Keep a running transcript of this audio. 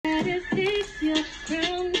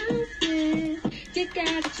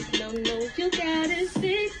don't know you got it.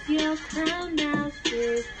 Fix your crown now,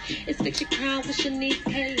 sis. It's Fix Your Crown with Shanice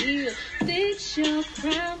K. Hill. Fix your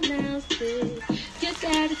crown now, sis. You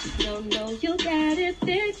got it, just don't know you got it.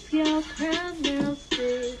 Fix your crown now,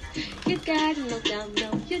 sis. You got it, no doubt,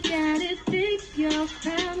 no, you got it. Fix your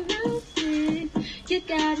crown now, sis. You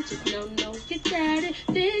got it, just don't know you got it.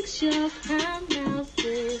 Fix your crown now,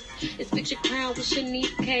 sis. It's Fix Your Crown with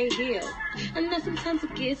Shanice K. Hill. I know sometimes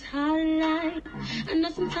it gets hard in life. I know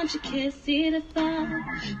sometimes you can't see the fire,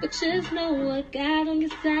 but just know what God on your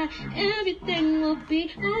side. Everything will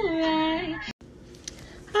be alright.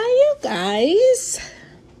 Hi, you guys.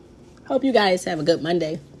 Hope you guys have a good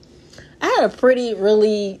Monday. I had a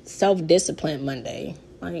really self-disciplined Monday.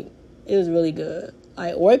 Like, it was really good.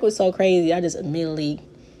 Like, work was so crazy, I just immediately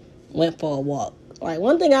went for a walk. Like,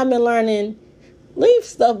 one thing I've been learning, leave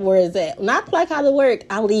stuff where it's at. When I like how to work,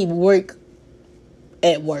 I leave work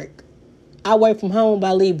at work. I work from home, but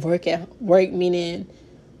I leave work at work, meaning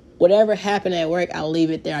whatever happened at work, I'll leave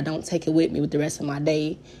it there. I don't take it with me with the rest of my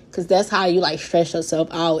day. Because that's how you, like, stress yourself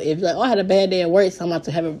out. If you're like, oh, I had a bad day at work, so I'm about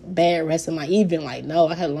to have a bad rest of my evening. Like, no,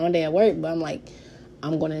 I had a long day at work, but I'm like,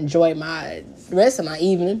 I'm going to enjoy my rest of my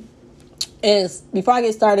evening. And before I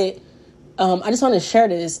get started, I just want to share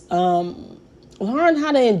this. Learn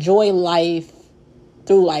how to enjoy life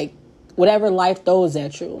through, like, whatever life throws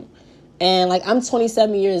at you. And, like, I'm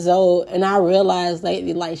 27 years old, and I realized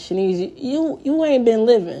lately, like, Shanice, you ain't been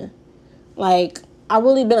living. Like, I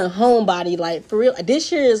really been a homebody, like, for real.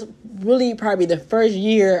 This year is really probably the first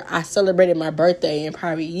year I celebrated my birthday in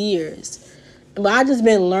probably years. But I just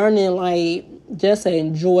been learning, like, just to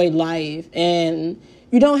enjoy life. And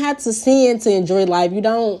you don't have to sin to enjoy life.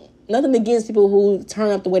 Nothing against people who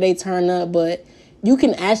turn up the way they turn up, but you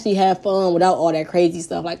can actually have fun without all that crazy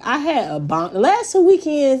stuff. Like, I had a bomb. The last 2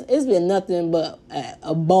 weekends, it's been nothing but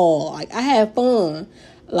a ball. Like, I had fun.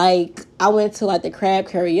 Like, I went to, like, the crab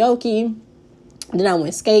karaoke. Then I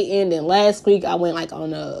went skating. Then last week, I went, like,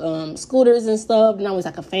 on the scooters and stuff. And I was,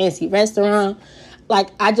 like, a fancy restaurant. Like,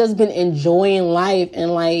 I just been enjoying life.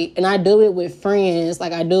 And, like, and I do it with friends.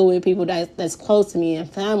 Like, I do it with people that's close to me and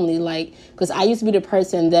family. Like, because I used to be the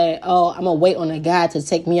person that, oh, I'm going to wait on a guy to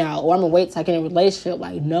take me out. Or I'm going to wait till I get in a relationship.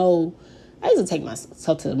 Like, no. I used to take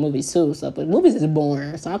myself to the movies, too. So, but movies is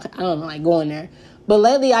boring. So, I don't know, like, going there. But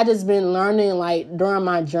lately, I just been learning, like, during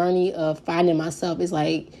my journey of finding myself. It's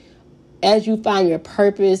like, as you find your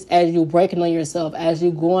purpose, as you're working on yourself, as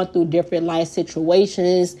you're going through different life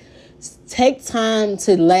situations, take time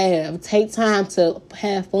to laugh. Take time to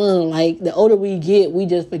have fun. Like, the older we get, we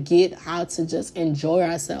just forget how to just enjoy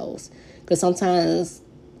ourselves. Because sometimes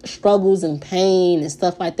struggles and pain and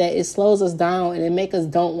stuff like that, it slows us down and it makes us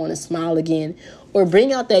don't want to smile again or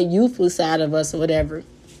bring out that youthful side of us or whatever.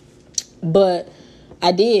 But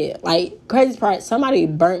I did. Like, crazy part, somebody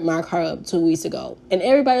burnt my car up 2 weeks ago. And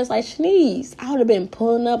everybody was like, Shanice, I would have been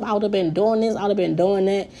pulling up. I would have been doing this. I would have been doing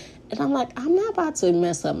that. And I'm like, I'm not about to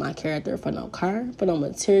mess up my character for no car, for no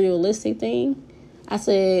materialistic thing. I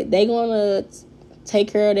said, they going to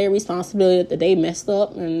take care of their responsibility that they messed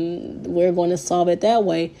up, and we're going to solve it that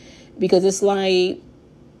way. Because it's like,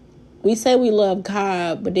 we say we love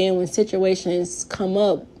God, but then when situations come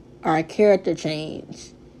up, our character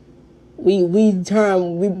change. We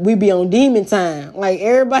be on demon time. Like,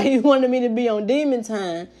 everybody wanted me to be on demon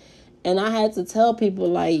time. And I had to tell people,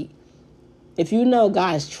 like, if you know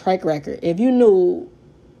God's track record, if you knew,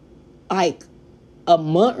 like, a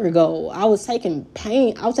month ago, I was taking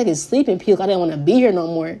sleeping pills. I didn't want to be here no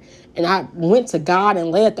more. And I went to God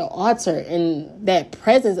and lay at the altar. And that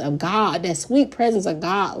presence of God, that sweet presence of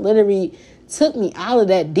God literally took me out of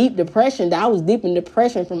that deep depression. That I was deep in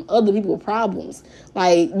depression from other people's problems.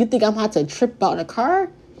 Like, you think I'm about to trip out a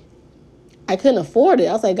car? I couldn't afford it.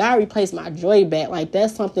 I was like, God replaced my joy back. Like,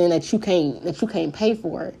 that's something that you can't pay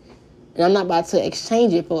for. And I'm not about to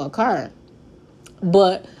exchange it for a car.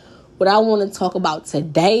 But what I want to talk about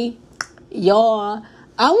today, y'all,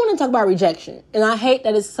 I want to talk about rejection. And I hate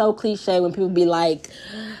that it's so cliche when people be like,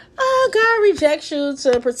 oh, God rejects you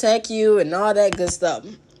to protect you and all that good stuff.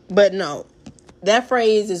 But no, that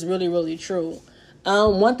phrase is really, really true.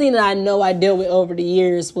 One thing that I know I dealt with over the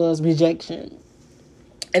years was rejection.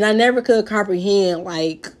 And I never could comprehend,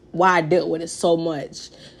 like, why I dealt with it so much.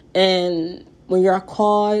 And when you're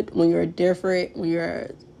called, when you're different, when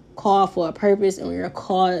you're called for a purpose, and when you're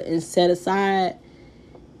called and set aside,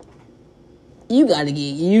 you got to get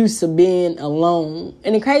used to being alone.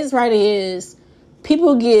 And the craziest part is,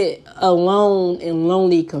 people get alone and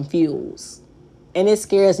lonely confused. And it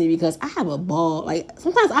scares me because I have a ball. Like,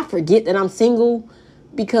 sometimes I forget that I'm single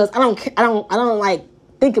because I don't like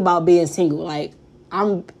think about being single. Like,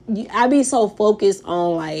 I be so focused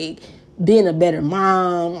on like being a better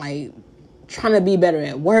mom, like trying to be better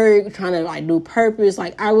at work, trying to like do purpose.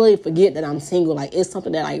 Like I really forget that I'm single. Like it's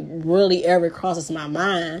something that like really ever crosses my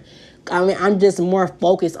mind. I mean, I'm just more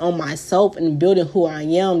focused on myself and building who I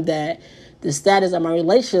am, that the status of my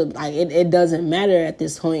relationship, like it doesn't matter at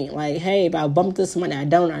this point. Like, hey, if I bump into somebody I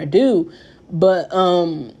do. But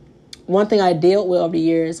one thing I dealt with over the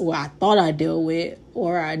years, I thought I dealt with,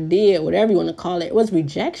 or I did, whatever you want to call it, was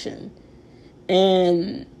rejection.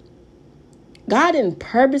 And God didn't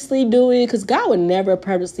purposely do it, because God would never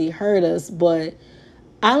purposely hurt us. But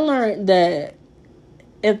I learned that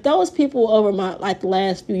if those people over my, like the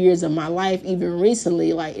last few years of my life, even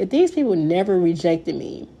recently, like if these people never rejected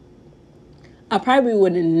me, I probably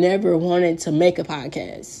would have never wanted to make a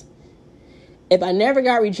podcast. If I never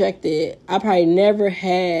got rejected, I probably never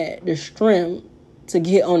had the strength to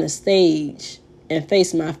get on a stage and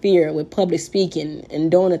face my fear with public speaking and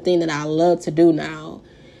doing the thing that I love to do now.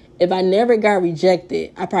 If I never got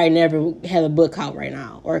rejected, I probably never have a book out right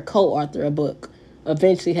now, or co-author a book,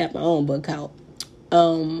 eventually have my own book out.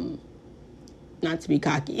 Not to be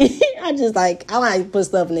cocky. I like to put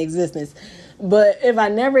stuff in existence. But if I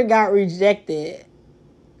never got rejected,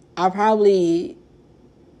 I probably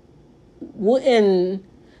wouldn't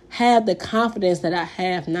have the confidence that I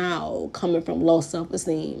have now, coming from low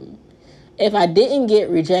self-esteem. If I didn't get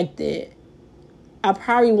rejected, I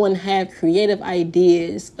probably wouldn't have creative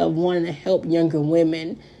ideas of wanting to help younger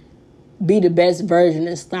women be the best version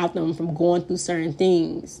and stop them from going through certain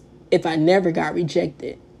things if I never got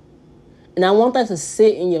rejected. And I want that to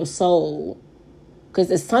sit in your soul,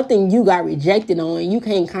 because it's something you got rejected on and you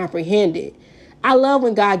can't comprehend it. I love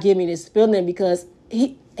when God give me this feeling, because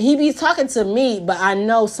he be talking to me, but I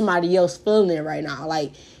know somebody else feeling it right now.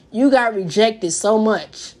 Like, you got rejected so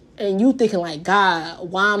much and you thinking like, God,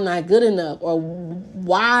 why I'm not good enough, or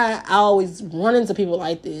why I always run into people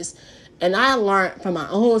like this. And I learned from my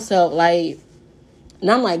own self, like, and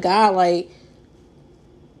I'm like, God, like,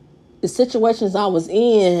 the situations I was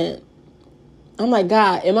in, I'm like,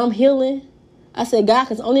 God, am I healing? I said, God,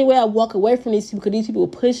 because the only way I walk away from these people, because these people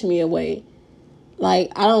push me away.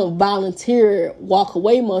 Like, I don't volunteer walk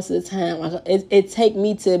away most of the time. Like, it take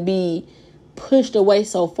me to be pushed away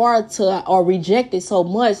so far or rejected so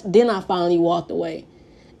much, then I finally walked away.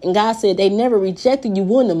 And God said, they never rejected you,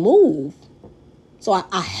 wouldn't have moved. So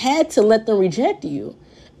I had to let them reject you.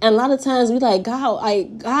 And a lot of times we like,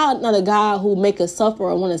 God not a God who make us suffer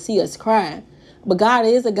or want to see us cry. But God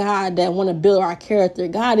is a God that want to build our character.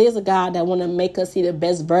 God is a God that want to make us see the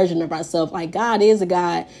best version of ourselves. Like, God is a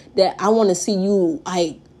God that I want to see you,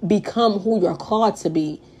 like, become who you're called to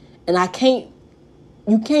be. And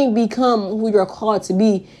you can't become who you're called to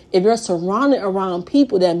be if you're surrounded around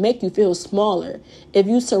people that make you feel smaller. If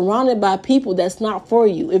you're surrounded by people that's not for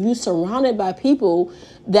you. If you're surrounded by people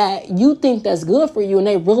that you think that's good for you and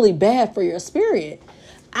they really bad for your spirit.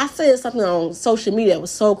 I said something on social media that was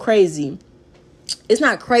so crazy. It's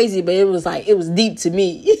not crazy, but it was deep to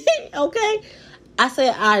me. Okay? I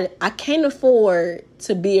said I can't afford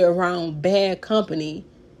to be around bad company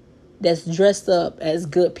that's dressed up as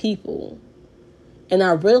good people. And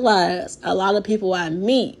I realized a lot of people I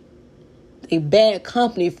meet, they bad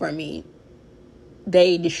company for me.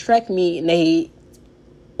 They distract me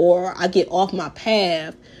or I get off my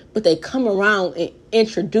path, but they come around and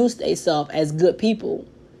introduce themselves as good people.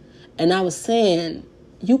 And I was saying,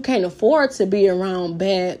 you can't afford to be around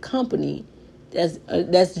bad company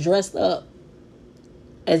that's dressed up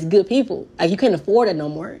as good people. Like, you can't afford it no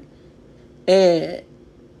more. And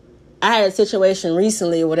I had a situation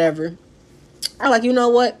recently or whatever. I like, you know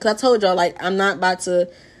what? Because I told y'all, like, I'm not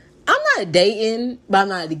dating, but I'm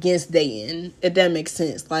not against dating, if that makes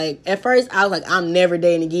sense. Like, at first, I was like, I'm never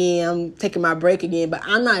dating again. I'm taking my break again. But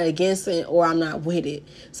I'm not against it, or I'm not with it.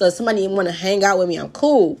 So if somebody want to hang out with me, I'm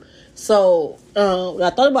cool. So when I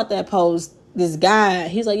thought about that post, this guy,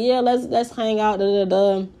 he's like, yeah, let's hang out,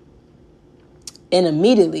 And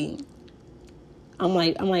immediately, I'm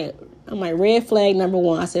like, red flag number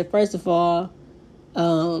one. I said, first of all,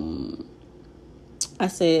 I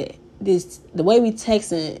said, the way we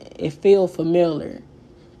texting, it feel familiar.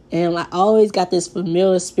 And I always got this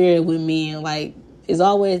familiar spirit with me. And like, it's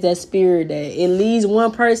always that spirit that it leaves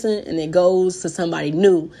one person and it goes to somebody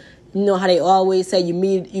new. You know how they always say you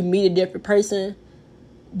meet a different person,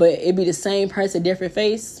 but it be the same person, different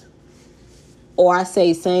face. Or I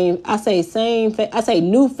say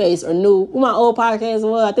new face or new. What my old podcast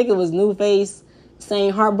was, I think it was new face,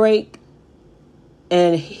 same heartbreak.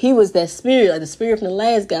 And he was that spirit, like the spirit from the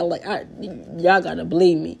last guy. Like, y'all gotta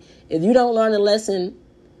believe me. If you don't learn the lesson,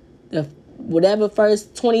 whatever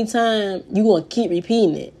first 20 times, you going to keep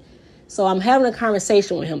repeating it. So I'm having a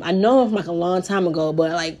conversation with him. I know him from like a long time ago,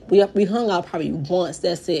 but like we hung out probably once.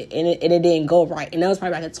 That's it, and it didn't go right. And that was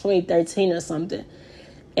probably like in 2013 or something.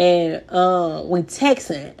 And we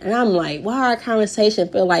texting, and I'm like, why our conversation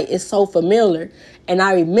feel like it's so familiar? And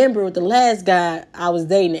I remember with the last guy I was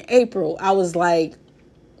dating in April, I was like,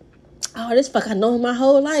 oh, this fuck, I know him my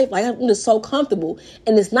whole life. Like, I'm just so comfortable.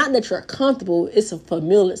 And it's not that you're comfortable, it's a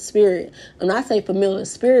familiar spirit. And when I say familiar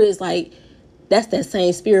spirit, it's like, that's that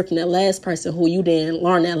same spirit from that last person who you didn't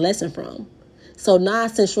learn that lesson from. So now,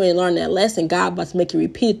 since you ain't learned that lesson, God about to make you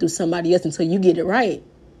repeat it through somebody else until you get it right.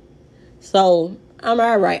 So I'm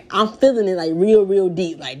all right. I'm feeling it like real, real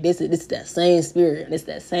deep. Like this is that same spirit. It's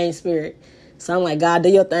that same spirit. So I'm like, God, do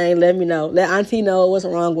your thing. Let me know. Let Auntie know what's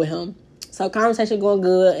wrong with him. So conversation going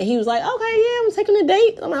good. And he was like, okay, yeah, I'm taking a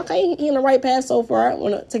date. I'm like, okay, he in the right path so far. I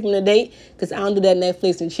want to take him on a date because I don't do that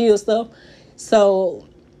Netflix and chill stuff. So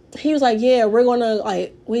he was like, yeah, we're going to,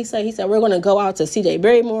 like, he said, we're going to go out to CJ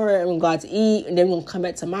Barrymore and we're going to go out to eat. And then we're going to come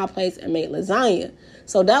back to my place and make lasagna.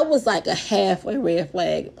 So that was like a halfway red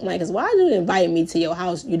flag. I'm like, because why did you invite me to your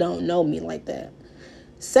house? You don't know me like that.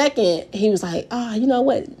 Second, he was like, oh, you know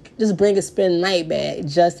what? Just bring a spend night bag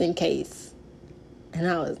just in case. And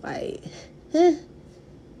I was like, huh?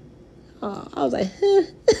 Oh, I was like, huh?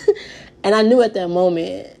 And I knew at that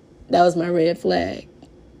moment that was my red flag.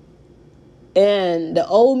 And the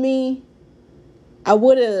old me, I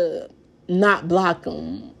would have not blocked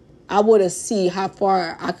him. I would have see how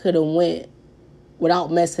far I could have went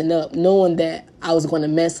without messing up, knowing that I was going to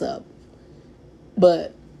mess up.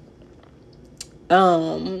 But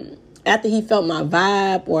after he felt my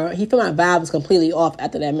vibe was completely off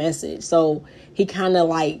after that message. So he kind of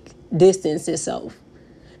like distanced himself.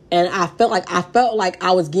 And I felt like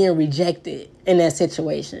I was getting rejected in that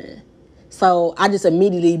situation. So I just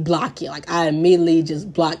immediately block it. Like I immediately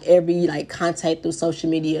just block every like contact through social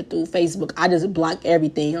media, through Facebook. I just block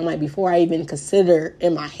everything. I'm like, before I even consider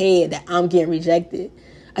in my head that I'm getting rejected,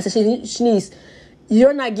 I said, Shanice,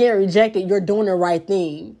 you're not getting rejected. You're doing the right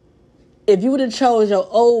thing. If you would have chose your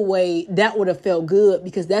old way, that would have felt good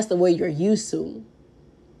because that's the way you're used to.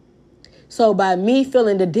 So by me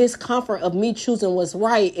feeling the discomfort of me choosing what's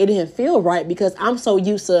right, it didn't feel right because I'm so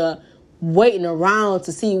used to waiting around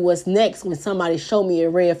to see what's next when somebody showed me a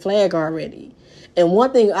red flag already. And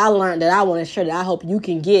one thing I learned that I want to share that I hope you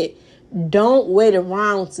can get, don't wait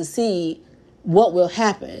around to see what will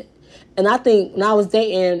happen. And I think when I was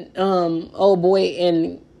dating old boy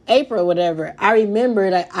in April or whatever, I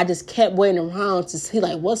remember like I just kept waiting around to see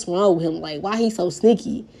like what's wrong with him, like why he's so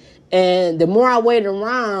sneaky. And the more I waited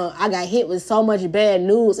around, I got hit with so much bad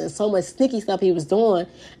news and so much sneaky stuff he was doing.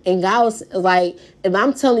 And God was like, if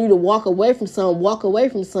I'm telling you to walk away from something, walk away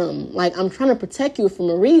from something. Like, I'm trying to protect you from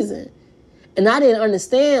a reason. And I didn't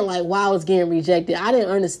understand, like, why I was getting rejected. I didn't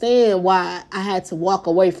understand why I had to walk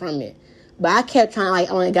away from it. But I kept trying, like,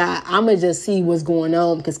 oh, my God, I'm going to just see what's going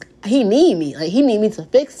on because he need me. Like, he need me to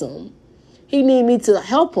fix him. He need me to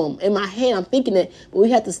help him. In my head, I'm thinking that, but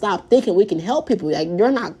we have to stop thinking we can help people. Like,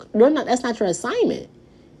 you're not, that's not your assignment.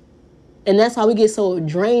 And that's how we get so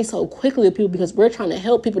drained so quickly with people because we're trying to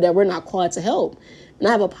help people that we're not called to help. And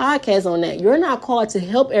I have a podcast on that. You're not called to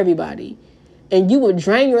help everybody. And you would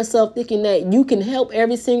drain yourself thinking that you can help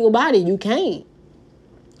every single body. You can't.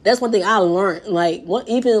 That's one thing I learned. Like,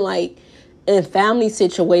 even like in family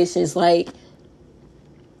situations, like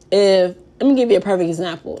let me give you a perfect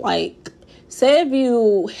example. Like, say if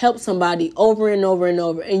you help somebody over and over and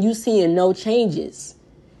over and you seeing no changes,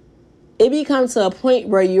 it becomes to a point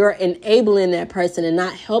where you're enabling that person and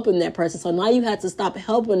not helping that person. So now you have to stop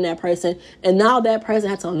helping that person and now that person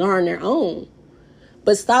has to learn their own.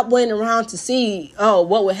 But stop waiting around to see,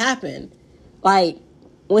 what would happen. Like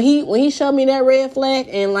when he showed me that red flag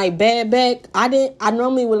and like bad back, I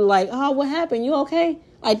normally would like, what happened? You okay?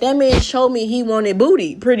 Like that man showed me he wanted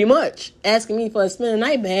booty pretty much, asking me for a spend a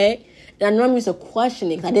night bag. And I normally used to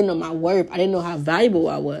question it because I didn't know my worth. I didn't know how valuable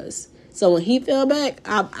I was. So when he fell back,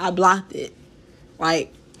 I blocked it.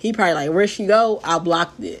 Like, he probably like, where'd she go? I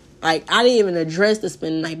blocked it. Like, I didn't even address the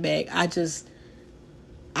spend night bag.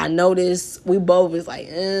 I noticed we both was like,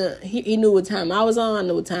 he knew what time I was on. I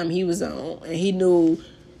knew what time he was on. And he knew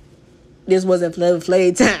this wasn't Flavor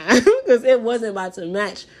Flav time because it wasn't about to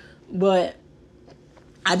match. But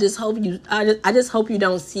I just hope you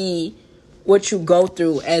don't see what you go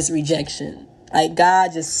through as rejection. Like,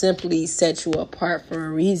 God just simply set you apart for a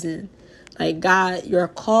reason. Like, God, you're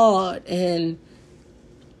called. And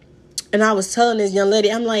I was telling this young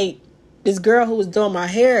lady, I'm like, this girl who was doing my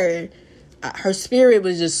hair, her spirit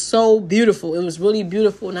was just so beautiful. It was really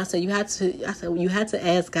beautiful. And I said, you had to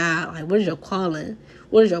ask God, like, what is your calling?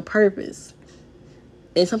 What is your purpose?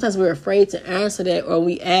 And sometimes we're afraid to answer that, or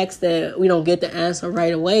we ask that we don't get the answer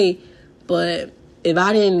right away. But if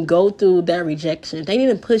I didn't go through that rejection, if they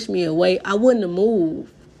didn't push me away, I wouldn't have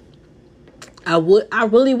moved. I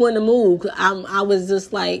really wouldn't have moved. I was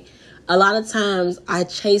just like, a lot of times I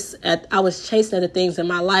was chasing at the things in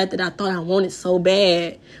my life that I thought I wanted so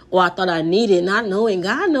bad, or I thought I needed, not knowing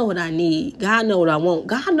God know what I need. God know what I want.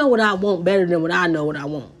 God know what I want better than what I know what I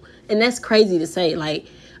want. And that's crazy to say. Like,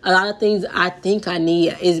 a lot of things I think I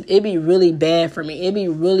need, it'd be really bad for me. It'd be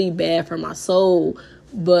really bad for my soul.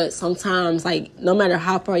 But sometimes, like, no matter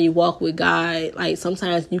how far you walk with God, like,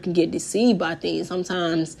 sometimes you can get deceived by things.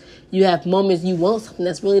 Sometimes you have moments you want something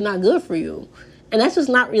that's really not good for you. And that's just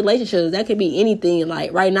not relationships. That could be anything.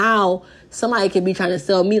 Like, right now, somebody could be trying to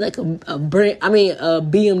sell me like a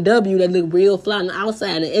BMW that look real fly on the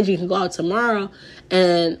outside, and the engine can go out tomorrow,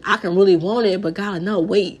 and I can really want it, but God, no,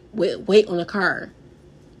 wait on the car.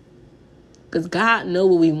 Because God know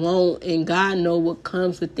what we want, and God know what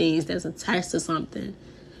comes with things that's attached to something.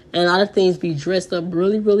 And a lot of things be dressed up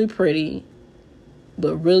really, really pretty,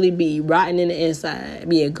 but really be rotten in the inside.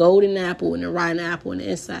 Be a golden apple and a rotten apple in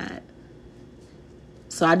the inside.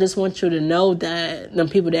 So I just want you to know that the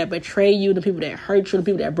people that betray you, the people that hurt you, the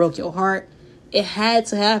people that broke your heart, it had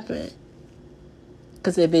to happen.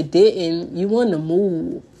 Because if it didn't, you wouldn't have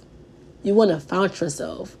moved. You wouldn't have found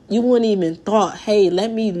yourself. You wouldn't even thought, hey,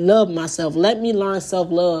 let me love myself. Let me learn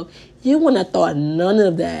self-love. You wouldn't have thought none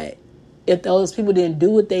of that if those people didn't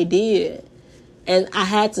do what they did. And I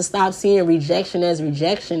had to stop seeing rejection as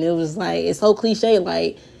rejection. It was like, it's so cliche.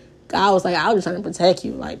 Like, God was like, I was just trying to protect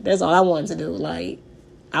you. Like, that's all I wanted to do. Like,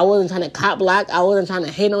 I wasn't trying to cop block. I wasn't trying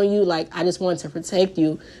to hate on you. Like, I just wanted to protect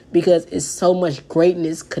you because it's so much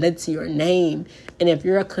greatness connected to your name. And if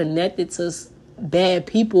you're connected to bad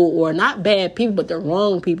people, or not bad people, but the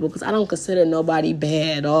wrong people, because I don't consider nobody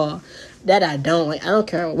bad at all. That I don't. Like, I don't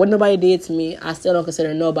care what nobody did to me. I still don't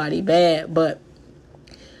consider nobody bad. But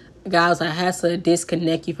God was like, I have to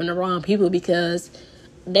disconnect you from the wrong people because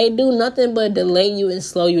they do nothing but delay you and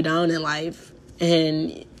slow you down in life.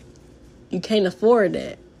 And you can't afford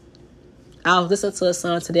that. I was listening to a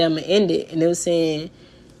song today, I'm going to end it, and it was saying,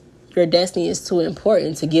 your destiny is too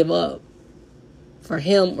important to give up for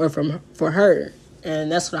him or for her.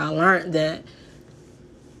 And that's what I learned, that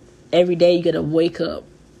every day you got to wake up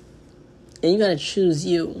and you got to choose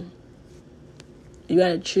you. You got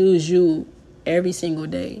to choose you every single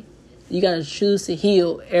day. You got to choose to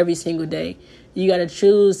heal every single day. You got to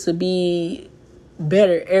choose to be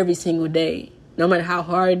better every single day. No matter how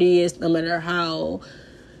hard it is, no matter how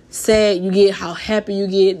sad you get, how happy you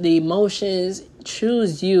get, the emotions,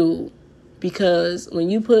 choose you. Because when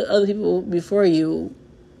you put other people before you,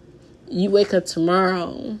 you wake up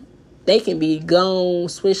tomorrow, they can be gone,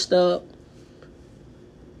 switched up,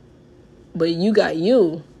 but you got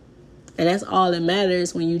you. And that's all that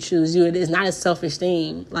matters when you choose you. It is not a selfish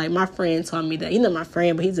thing. Like, my friend taught me that. He's not my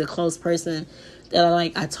friend, but he's a close person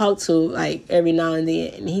that I talk to, like, every now and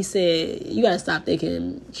then. And he said, you got to stop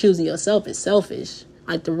thinking choosing yourself is selfish.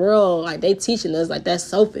 Like, the world, like, they teaching us, like, that's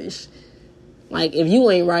selfish. Like, if you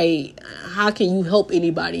ain't right, how can you help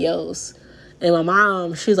anybody else? And my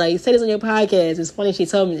mom, she was like, say this on your podcast. It's funny she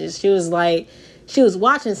told me this. She was like, she was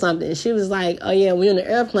watching something. She was like, oh, yeah, when you're on the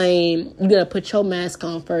airplane, you got to put your mask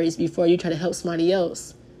on first before you try to help somebody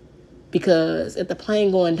else. Because if the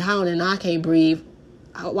plane going down and I can't breathe,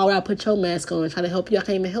 why would I put your mask on and try to help you? I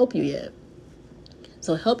can't even help you yet.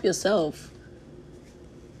 So help yourself.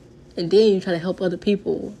 And then you try to help other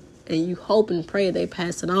people. And you hope and pray they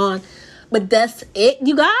pass it on. But that's it,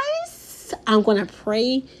 you guys. I'm going to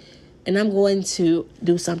pray. And I'm going to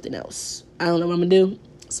do something else. I don't know what I'm going to do.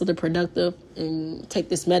 Something productive and take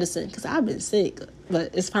this medicine. Because I've been sick.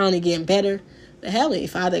 But it's finally getting better. But Heavenly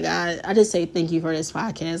Father, God, I just say thank you for this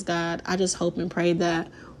podcast, God. I just hope and pray that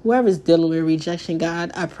whoever's dealing with rejection,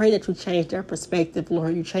 God, I pray that you change their perspective,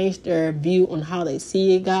 Lord. You change their view on how they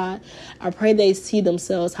see it, God. I pray they see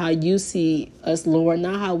themselves how you see us, Lord,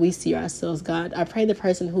 not how we see ourselves, God. I pray the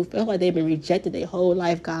person who felt like they've been rejected their whole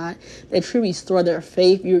life, God, that you restore their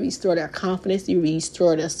faith, you restore their confidence, you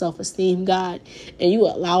restore their self-esteem, God, and you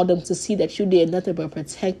allow them to see that you did nothing but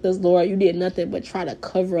protect us, Lord. You did nothing but try to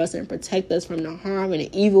cover us and protect us from the harm and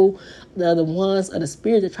the evil, the ones of the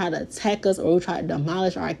spirit that try to attack us or try to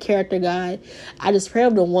demolish our character, God. I just pray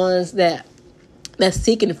of the ones that that's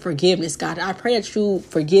seeking forgiveness, God. I pray that you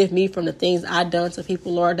forgive me from the things I done to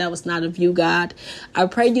people, Lord, that was not of you, God. I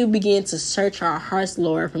pray you begin to search our hearts,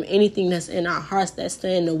 Lord, from anything that's in our hearts that's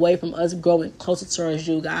standing away from us growing closer towards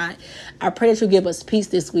you, God. I pray that you give us peace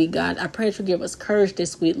this week, God. I pray that you give us courage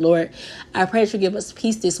this week, Lord. I pray that you give us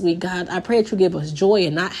peace this week, God. I pray that you give us joy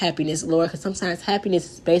and not happiness, Lord, because sometimes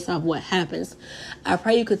happiness is based off what happens. I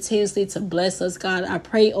pray you continuously to bless us, God. I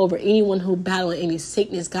pray over anyone who battling any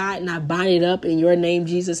sickness, God, and I bind it up in your name,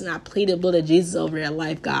 Jesus, and I plead the blood of Jesus over their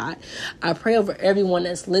life, God. I pray over everyone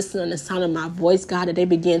that's listening on the sound of my voice, God, that they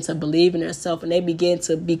begin to believe in themselves and they begin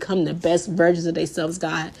to become the best versions of themselves,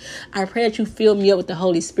 God. I pray that you fill me up with the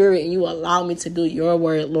Holy Spirit and you allow me to do your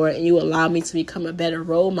word, Lord, and you allow me to become a better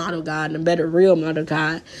role model, God, and a better real model,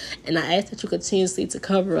 God. And I ask that you continuously to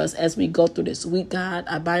cover us as we go through this week, God.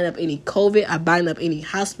 I bind up any COVID. I bind up any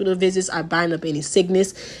hospital visits. I bind up any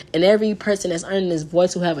sickness. And every person that's earning this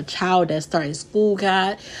voice who have a child that's starting school,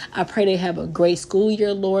 God, I pray they have a great school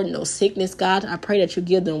year, Lord. No sickness, God. I pray that you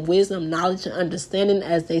give them wisdom, knowledge, and understanding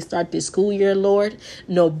as they start this school year, Lord.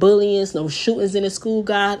 No bullying, no shootings in the school,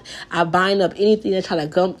 God. I bind up anything that try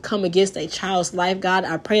to come against a child's life, God.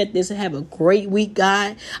 I pray that this will have a great week,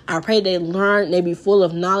 God. I pray they learn, they be full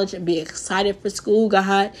of knowledge and be excited for school,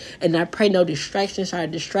 God. And I pray no distractions try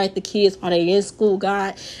to distract the kids while they're in school,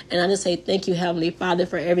 God. And I just say thank you, Heavenly Father,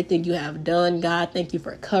 for everything you have done, God. Thank you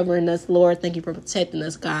for covering us, Lord. Thank you for protecting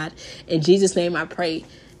us, God. In Jesus' name I pray.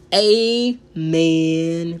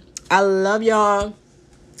 Amen. I love y'all.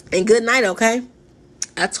 And good night, okay?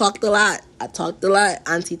 I talked a lot.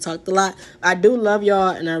 Auntie talked a lot. I do love y'all,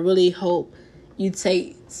 and I really hope you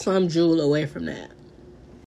take some jewel away from that.